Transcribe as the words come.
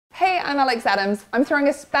I'm Alex Adams. I'm throwing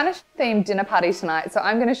a Spanish-themed dinner party tonight, so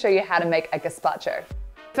I'm going to show you how to make a gazpacho.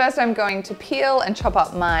 First, I'm going to peel and chop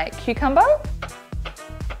up my cucumber.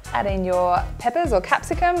 Add in your peppers or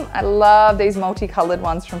capsicum. I love these multicolored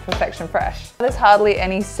ones from Perfection Fresh. There's hardly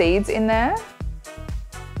any seeds in there.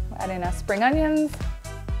 Add in our spring onions.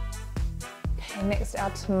 Okay, next our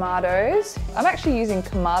tomatoes. I'm actually using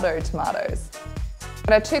Kamado tomatoes.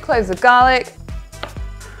 Got our 2 cloves of garlic.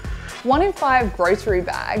 1 in 5 grocery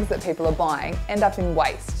bags that people are buying end up in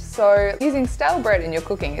waste. So using stale bread in your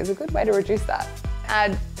cooking is a good way to reduce that.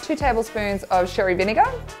 Add 2 tablespoons of sherry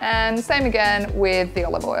vinegar, and same again with the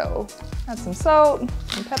olive oil. Add some salt,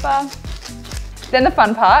 some pepper. Then the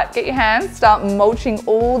fun part, get your hands, start mulching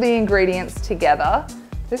all the ingredients together.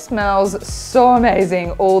 This smells so amazing.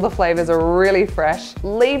 All the flavors are really fresh.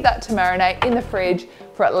 Leave that to marinate in the fridge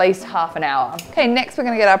for at least half an hour. Okay, next we're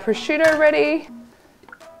gonna get our prosciutto ready.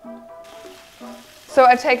 So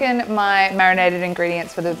I've taken my marinated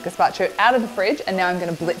ingredients for the gazpacho out of the fridge, and now I'm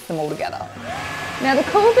gonna blitz them all together. Now the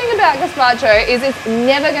cool thing about gazpacho is it's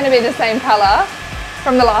never gonna be the same color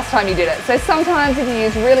from the last time you did it. So sometimes if you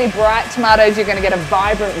use really bright tomatoes, you're gonna get a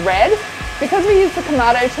vibrant red. Because we use the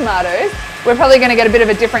Kamado tomatoes, we're probably gonna get a bit of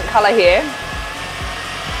a different color here.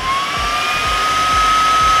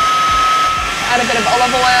 Add a bit of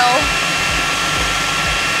olive oil.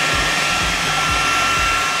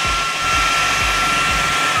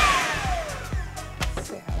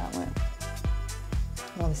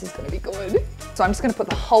 Oh, this is gonna be good. So I'm just gonna put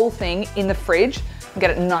the whole thing in the fridge and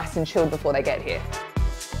get it nice and chilled before they get here.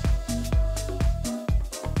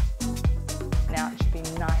 Now it should be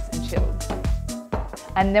nice and chilled.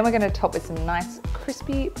 And then we're gonna top with some nice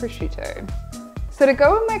crispy prosciutto. So to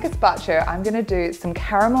go with my gazpacho, I'm gonna do some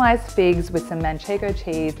caramelized figs with some manchego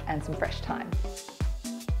cheese and some fresh thyme.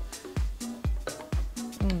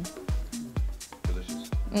 Delicious.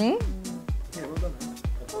 Mm? Yeah, well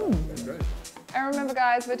done. That's great. And remember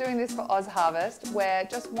guys, we're doing this for Oz Harvest, where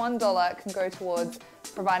just $1 can go towards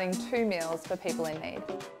providing 2 meals for people in need.